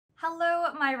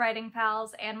Hello, my writing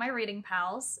pals and my reading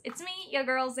pals. It's me, your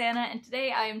girl Xanna, and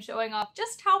today I am showing off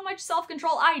just how much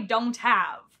self-control I don't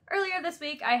have. Earlier this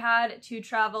week, I had to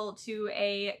travel to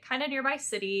a kind of nearby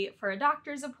city for a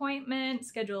doctor's appointment,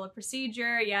 schedule a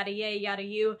procedure, yada yay, yada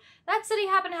you. That city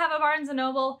happened to have a Barnes &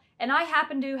 Noble, and I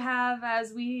happened to have,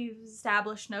 as we've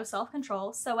established, no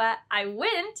self-control, so I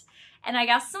went and I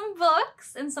got some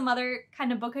books and some other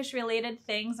kind of bookish related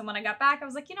things, and when I got back I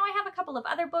was like, you know, I have a couple of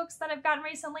other books that I've gotten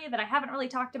recently that I haven't really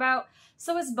talked about,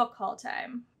 so it's book haul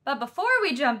time. But before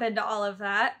we jump into all of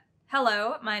that,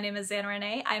 hello, my name is Xanna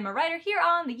Renee. I am a writer here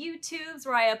on the YouTubes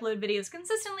where I upload videos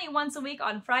consistently once a week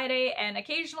on Friday and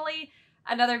occasionally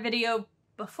another video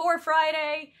before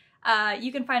Friday.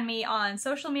 You can find me on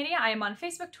social media. I am on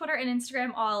Facebook, Twitter, and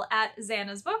Instagram, all at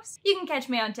XannasBooks. You can catch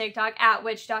me on TikTok at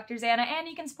WitchDrXanna, and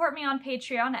you can support me on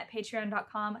Patreon at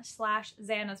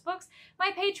patreon.com/XannasBooks.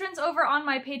 My patrons over on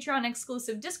my Patreon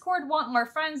exclusive Discord want more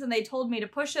friends, and they told me to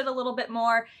push it a little bit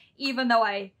more, even though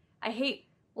I hate,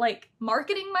 like,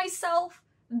 marketing myself.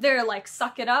 They're like,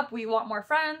 suck it up, we want more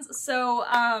friends. So,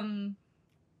 I'm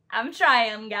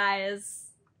trying, guys.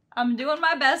 I'm doing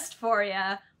my best for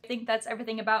ya. I think that's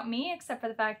everything about me, except for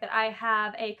the fact that I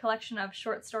have a collection of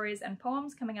short stories and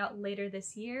poems coming out later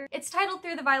this year. It's titled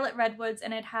Through the Violet Redwoods,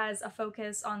 and it has a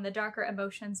focus on the darker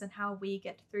emotions and how we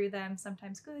get through them,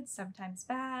 sometimes good, sometimes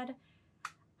bad.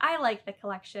 I like the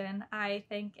collection. I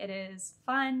think it is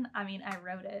fun. I mean, I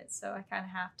wrote it, so I kind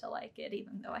of have to like it,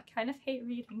 even though I kind of hate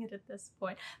reading it at this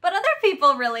point. But other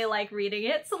people really like reading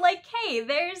it, so like, hey,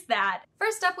 there's that.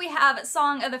 First up, we have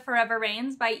Song of the Forever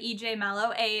Rains by E.J.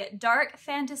 Mello, a dark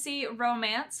fantasy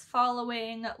romance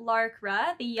following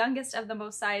Larkra, the youngest of the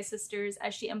Mosai sisters,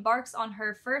 as she embarks on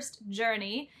her first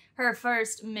journey, her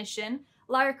first mission.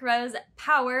 Larkra's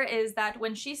power is that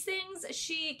when she sings,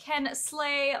 she can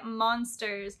slay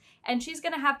monsters, and she's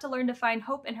gonna have to learn to find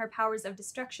hope in her powers of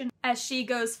destruction as she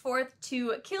goes forth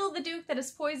to kill the Duke that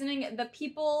is poisoning the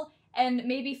people, and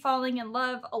maybe falling in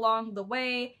love along the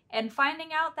way, and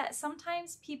finding out that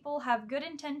sometimes people have good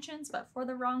intentions but for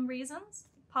the wrong reasons.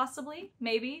 Possibly,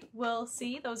 maybe, we'll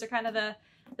see. Those are kind of the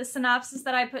synopsis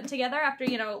that I put together after,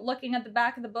 you know, looking at the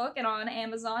back of the book and on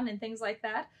Amazon and things like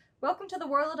that. Welcome to the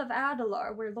world of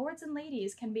Adalar, where lords and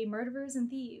ladies can be murderers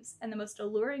and thieves, and the most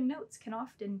alluring notes can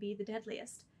often be the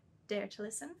deadliest. Dare to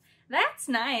listen? That's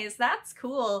nice, that's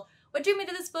cool. What drew me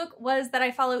to this book was that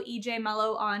I follow E.J.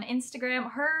 Mello on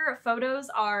Instagram. Her photos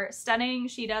are stunning.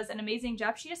 She does an amazing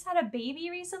job. She just had a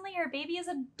baby recently. Her baby is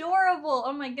adorable.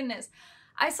 Oh my goodness.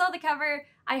 I saw the cover,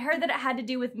 I heard that it had to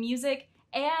do with music,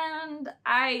 and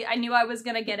I knew I was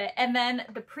gonna get it. And then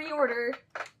the pre-order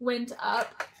went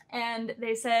up, and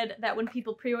they said that when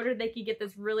people pre-ordered, they could get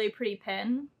this really pretty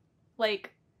pen.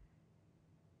 Like,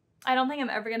 I don't think I'm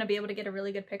ever gonna be able to get a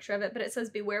really good picture of it, but it says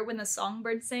 "Beware when the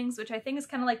songbird sings," which I think is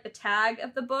kind of like the tag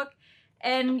of the book.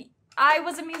 And I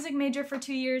was a music major for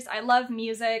 2 years. I love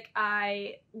music.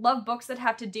 I love books that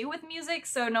have to do with music,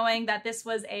 so knowing that this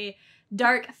was a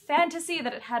dark fantasy,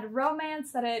 that it had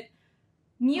romance, that it...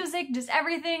 music, just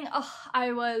everything, oh,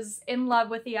 I was in love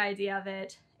with the idea of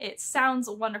it. It sounds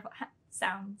wonderful.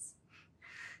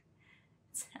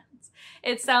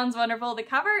 It sounds wonderful. The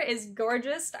cover is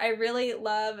gorgeous. I really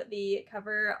love the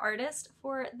cover artist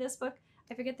for this book.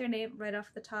 I forget their name right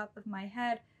off the top of my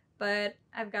head, but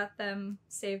I've got them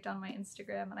saved on my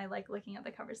Instagram, and I like looking at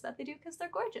the covers that they do because they're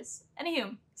gorgeous.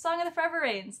 Anywho, Song of the Forever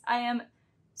Rains. I am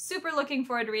super looking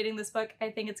forward to reading this book.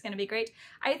 I think it's going to be great.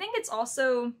 I think it's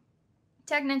also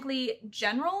technically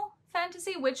general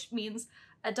fantasy, which means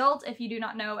adult. If you do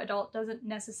not know, adult doesn't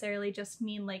necessarily just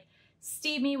mean like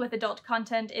steamy with adult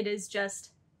content. It is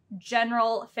just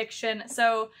general fiction.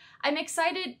 So I'm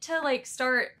excited to like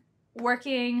start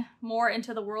working more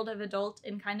into the world of adult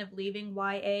and kind of leaving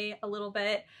YA a little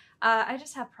bit. I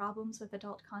just have problems with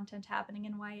adult content happening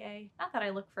in YA. Not that I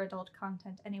look for adult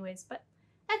content anyways, but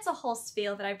that's a whole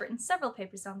spiel that I've written several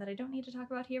papers on that I don't need to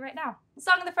talk about here right now.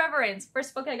 Song of the Forever Rains,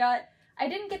 first book I got. I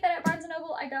didn't get that at Barnes &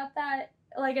 Noble. I got that,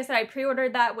 like I said, I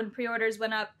pre-ordered that when pre-orders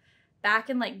went up back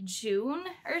in like June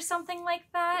or something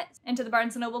like that. Into the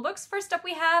Barnes & Noble books. First up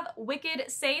we have Wicked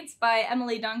Saints by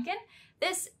Emily Duncan.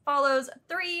 This follows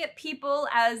 3 people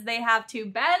as they have to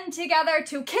band together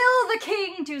to kill the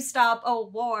king to stop a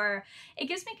war. It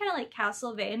gives me kind of like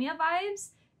Castlevania vibes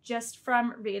just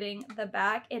from reading the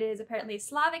back. It is apparently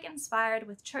Slavic inspired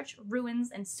with church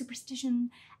ruins and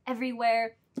superstition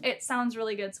everywhere. It sounds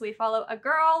really good. So we follow a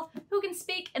girl who can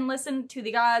speak and listen to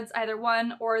the gods, either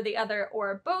one or the other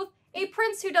or both, a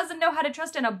prince who doesn't know how to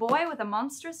trust, and a boy with a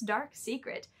monstrous dark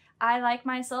secret. I like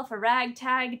myself a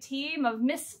ragtag team of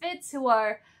misfits who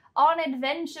are on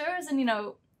adventures and, you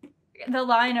know, the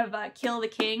line of kill the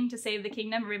king to save the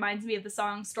kingdom reminds me of the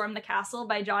song Storm the Castle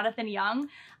by Jonathan Young.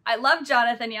 I love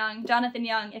Jonathan Young. Jonathan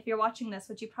Young, if you're watching this,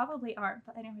 which you probably aren't,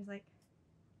 but anyways, like,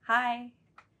 hi,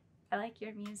 I like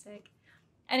your music.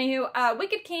 Anywho,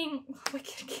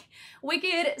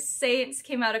 Wicked Saints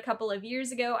came out a couple of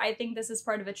years ago. I think this is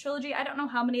part of a trilogy. I don't know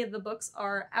how many of the books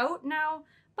are out now,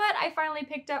 but I finally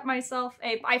picked up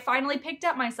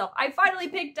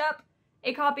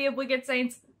a copy of Wicked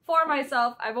Saints for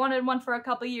myself. I've wanted one for a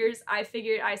couple years. I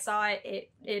figured, I saw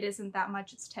it, it isn't that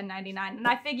much, it's $10.99, and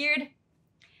I figured,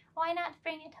 why not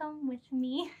bring it home with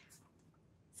me?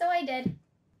 So I did.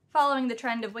 Following the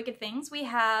trend of Wicked things, we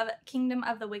have Kingdom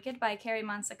of the Wicked by Carrie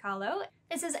Mansicalo.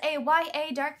 This is a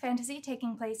YA dark fantasy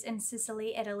taking place in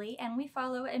Sicily, Italy, and we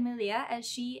follow Emilia as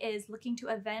she is looking to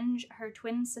avenge her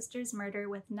twin sister's murder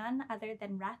with none other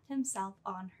than Wrath himself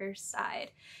on her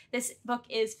side. This book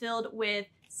is filled with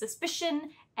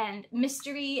suspicion and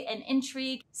mystery and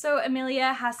intrigue, so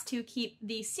Emilia has to keep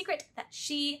the secret that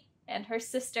she and her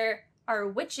sister are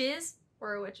witches,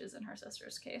 or witches in her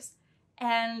sister's case.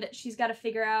 And she's got to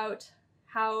figure out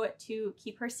how to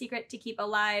keep her secret to keep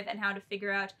alive and how to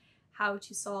figure out how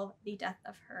to solve the death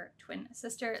of her twin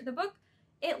sister. The book,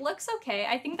 it looks okay.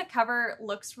 I think the cover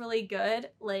looks really good,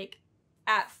 like,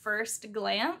 at first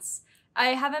glance. I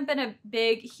haven't been a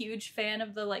big, huge fan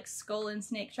of the, like, skull and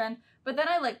snake trend, but then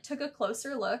I, like, took a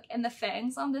closer look and the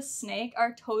fangs on this snake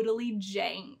are totally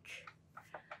jank.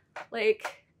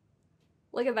 Like,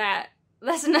 look at that.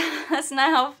 That's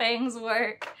not how fangs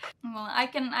work. Well, I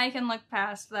can look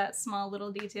past that small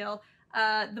little detail.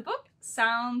 The book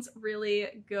sounds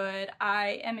really good.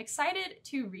 I am excited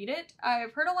to read it.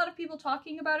 I've heard a lot of people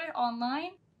talking about it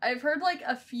online. I've heard like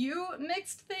a few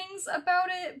mixed things about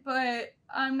it, but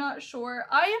I'm not sure.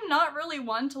 I am not really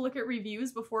one to look at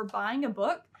reviews before buying a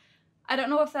book. I don't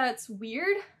know if that's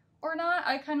weird or not.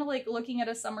 I kind of like looking at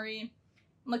a summary,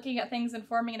 looking at things and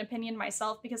forming an opinion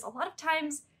myself, because a lot of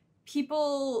times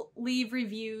people leave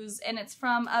reviews and it's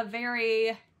from a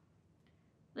very,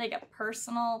 like, a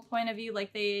personal point of view.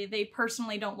 Like, they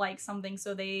personally don't like something,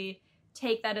 so they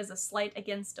take that as a slight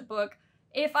against a book.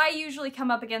 If I usually come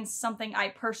up against something I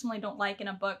personally don't like in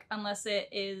a book, unless it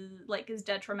is, like, is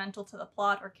detrimental to the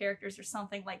plot or characters or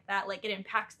something like that, like it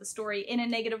impacts the story in a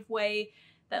negative way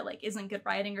that, like, isn't good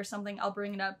writing or something, I'll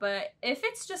bring it up. But if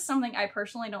it's just something I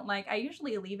personally don't like, I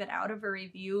usually leave it out of a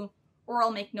review, or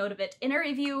I'll make note of it in a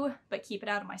review, but keep it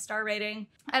out of my star rating.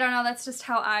 I don't know, that's just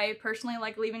how I personally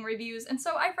like leaving reviews. And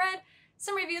so I've read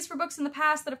some reviews for books in the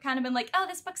past that have kind of been like, oh,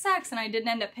 this book sucks, and I didn't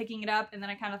end up picking it up, and then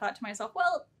I kind of thought to myself,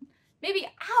 well, maybe,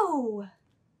 ow!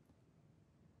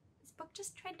 This book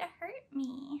just tried to hurt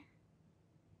me.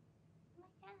 Oh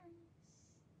my gosh.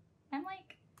 I'm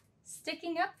like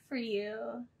sticking up for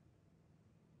you.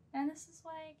 And this is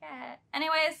what I get.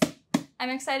 Anyways, I'm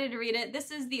excited to read it.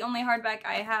 This is the only hardback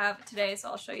I have today, so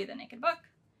I'll show you the naked book.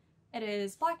 It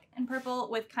is black and purple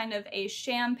with kind of a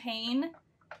champagne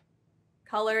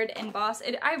colored embossed.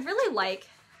 I really like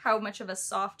how much of a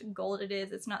soft gold it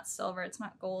is. It's not silver, it's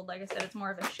not gold. Like I said, it's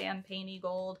more of a champagne-y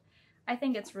gold. I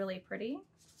think it's really pretty.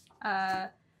 I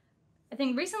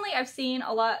think recently I've seen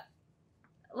a lot,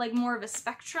 like more of a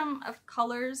spectrum of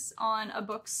colors on a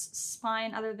book's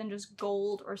spine other than just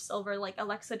gold or silver. Like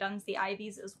Alexa Dunn's The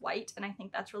Ivies is white, and I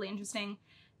think that's really interesting.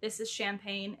 This is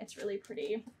champagne. It's really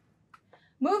pretty.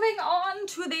 Moving on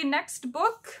to the next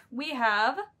book, we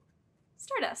have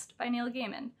Stardust by Neil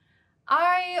Gaiman.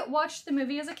 I watched the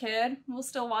movie as a kid, will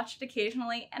still watch it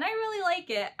occasionally, and I really like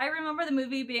it. I remember the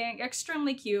movie being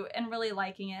extremely cute and really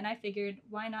liking it, and I figured,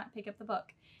 why not pick up the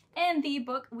book? In the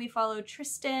book, we follow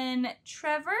Tristan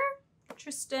Trevor.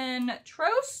 Tristan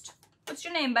Trost? What's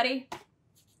your name, buddy?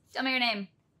 Tell me your name.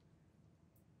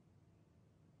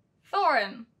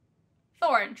 Thorn.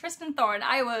 Tristan Thorn.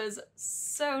 I was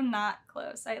so not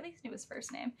close. I at least knew his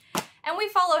first name. And we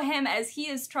follow him as he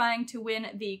is trying to win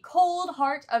the cold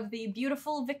heart of the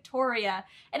beautiful Victoria.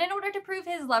 And in order to prove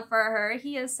his love for her,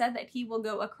 he has said that he will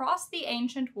go across the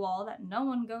ancient wall that no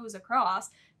one goes across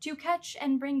to catch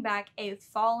and bring back a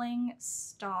falling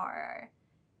star.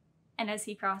 And as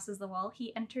he crosses the wall,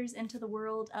 he enters into the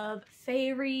world of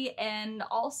fairy, and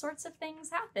all sorts of things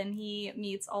happen. He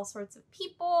meets all sorts of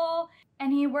people,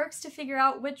 and he works to figure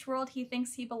out which world he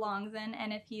thinks he belongs in,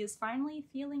 and if he is finally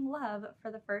feeling love for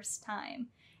the first time.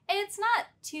 It's not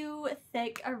too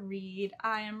thick a read.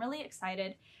 I am really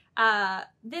excited.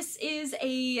 This is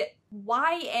a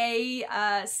YA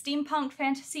steampunk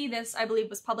fantasy. This, I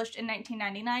believe, was published in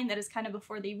 1999. That is kind of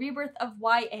before the rebirth of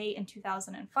YA in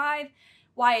 2005.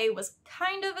 YA was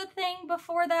kind of a thing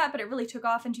before that, but it really took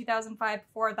off in 2005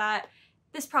 before that.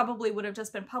 This probably would have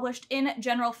just been published in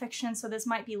general fiction, so this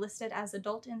might be listed as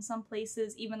adult in some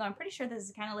places, even though I'm pretty sure this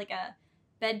is kind of like a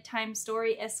bedtime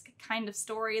story-esque kind of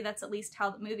story. That's at least how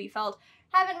the movie felt.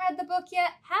 Haven't read the book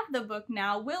yet, have the book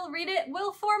now, will read it,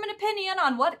 will form an opinion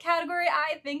on what category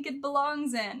I think it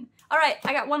belongs in. Alright,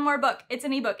 I got one more book. It's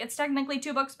an ebook. It's technically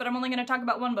 2 books, but I'm only going to talk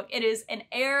about one book. It is An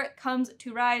Heir Comes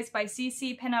to Rise by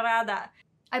C.C. Penarada.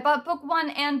 I bought book 1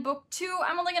 and book 2.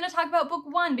 I'm only going to talk about book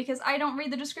 1 because I don't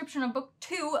read the description of book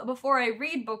 2 before I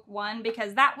read book 1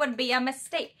 because that would be a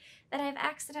mistake that I've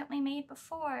accidentally made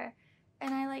before.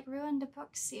 And I like ruined a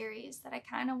book series that I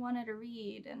kind of wanted to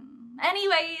read. And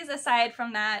anyways, aside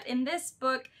from that, in this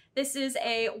book, this is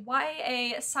a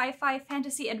YA sci-fi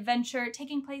fantasy adventure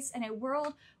taking place in a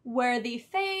world where the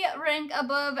Fae rank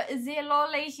above the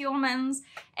lowly humans,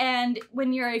 and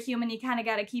when you're a human you kind of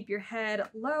gotta keep your head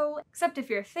low, except if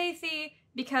you're Faithy,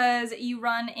 because you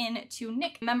run into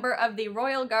Nick, member of the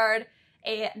Royal Guard,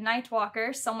 a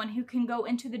Nightwalker, someone who can go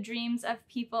into the dreams of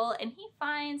people, and he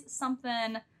finds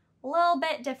something a little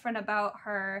bit different about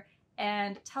her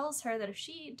and tells her that if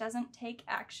she doesn't take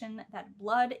action, that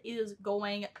blood is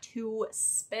going to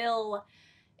spill.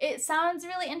 It sounds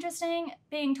really interesting.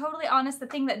 Being totally honest, the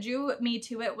thing that drew me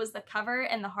to it was the cover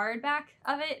and the hardback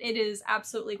of it. It is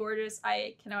absolutely gorgeous.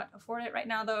 I cannot afford it right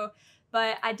now though,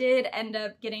 but I did end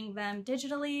up getting them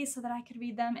digitally so that I could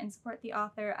read them and support the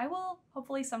author. I will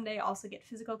hopefully someday also get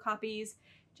physical copies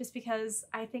just because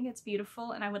I think it's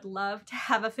beautiful and I would love to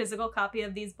have a physical copy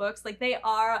of these books. Like, they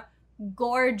are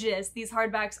gorgeous. These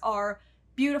hardbacks are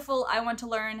beautiful. I want to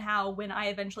learn how, when I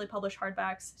eventually publish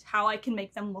hardbacks, how I can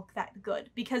make them look that good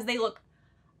because they look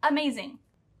amazing.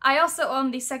 I also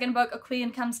own the second book, A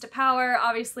Queen Comes to Power.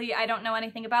 Obviously, I don't know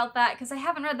anything about that because I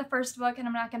haven't read the first book, and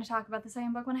I'm not going to talk about the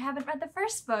second book when I haven't read the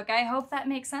first book. I hope that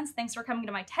makes sense. Thanks for coming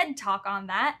to my TED Talk on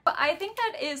that. But I think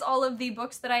that is all of the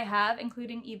books that I have,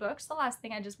 including ebooks. The last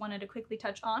thing I just wanted to quickly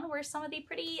touch on were some of the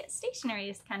pretty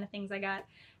stationery kind of things I got.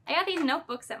 I got these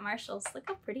notebooks at Marshall's. Look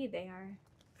how pretty they are.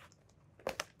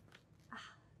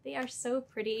 They are so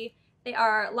pretty. They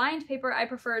are lined paper. I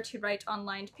prefer to write on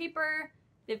lined paper.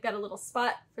 They've got a little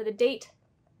spot for the date,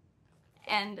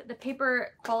 and the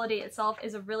paper quality itself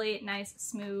is a really nice,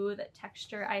 smooth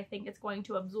texture. I think it's going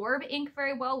to absorb ink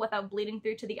very well without bleeding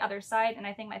through to the other side, and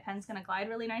I think my pen's going to glide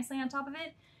really nicely on top of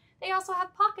it. They also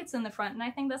have pockets in the front, and I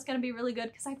think that's going to be really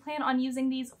good because I plan on using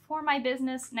these for my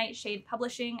business, Nightshade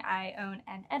Publishing. I own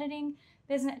an editing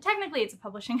business. Technically it's a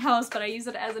publishing house, but I use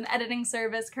it as an editing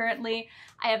service currently.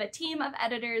 I have a team of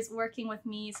editors working with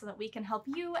me so that we can help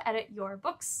you edit your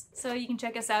books. So you can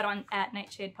check us out at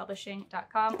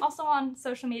nightshadepublishing.com. Also on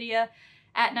social media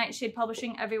at Nightshade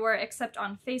Publishing everywhere except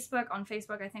on Facebook. On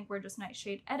Facebook I think we're just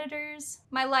Nightshade Editors.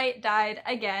 My light died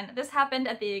again. This happened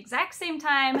at the exact same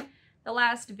time the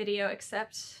last video,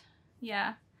 except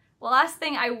yeah. The last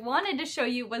thing I wanted to show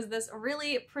you was this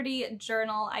really pretty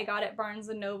journal I got at Barnes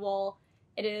 & Noble.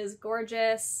 It is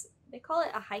gorgeous. They call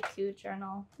it a haiku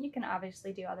journal. You can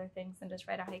obviously do other things than just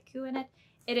write a haiku in it.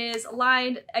 It is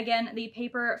lined. Again, the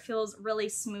paper feels really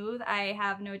smooth. I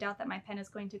have no doubt that my pen is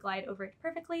going to glide over it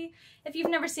perfectly. If you've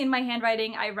never seen my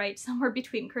handwriting, I write somewhere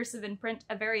between cursive and print,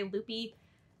 a very loopy,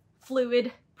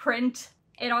 fluid print.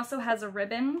 It also has a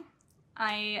ribbon.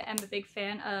 I am a big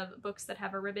fan of books that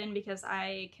have a ribbon because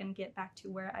I can get back to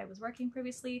where I was working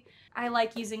previously. I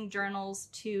like using journals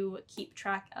to keep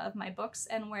track of my books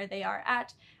and where they are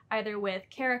at, either with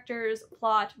characters,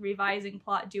 plot, revising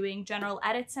plot, doing general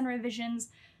edits and revisions.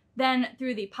 Then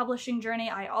through the publishing journey,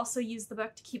 I also use the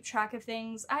book to keep track of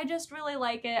things. I just really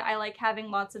like it. I like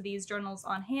having lots of these journals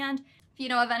on hand. If you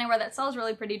know of anywhere that sells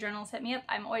really pretty journals, hit me up.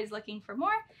 I'm always looking for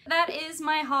more. That is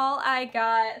my haul. I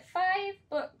got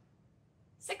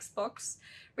 6 books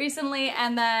recently,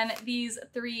 and then these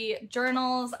 3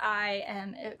 journals. I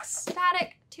am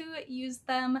ecstatic to use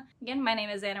them. Again, my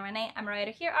name is Xanna Renee. I'm a writer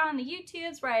here on the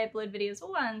YouTubes where I upload videos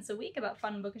once a week about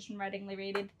fun, bookish, and writingly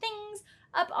related things.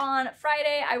 Up on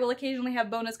Friday, I will occasionally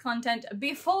have bonus content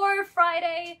before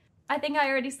Friday. I think I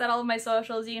already said all of my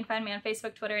socials. You can find me on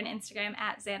Facebook, Twitter, and Instagram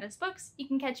at XannasBooks. You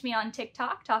can catch me on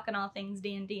TikTok, talking all things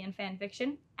D&D and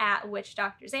fanfiction, at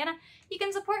WitchDrXanna. You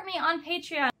can support me on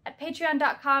Patreon at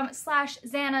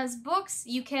patreon.com/XannasBooks.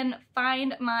 You can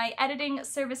find my editing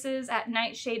services at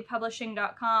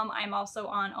nightshadepublishing.com. I'm also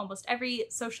on almost every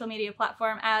social media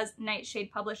platform as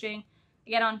Nightshade Publishing.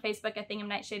 Again, on Facebook, I think I'm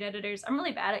Nightshade Editors. I'm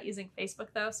really bad at using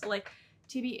Facebook though, so like,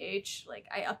 TBH, like,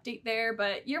 I update there,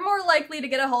 but you're more likely to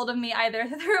get a hold of me either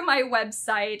through my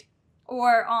website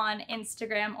or on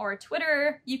Instagram or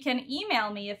Twitter. You can email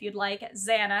me if you'd like,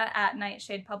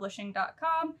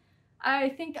 Xanna@nightshadepublishing.com. I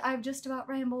think I've just about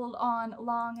rambled on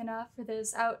long enough for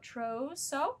this outro,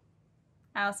 so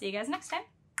I'll see you guys next time.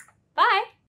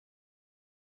 Bye!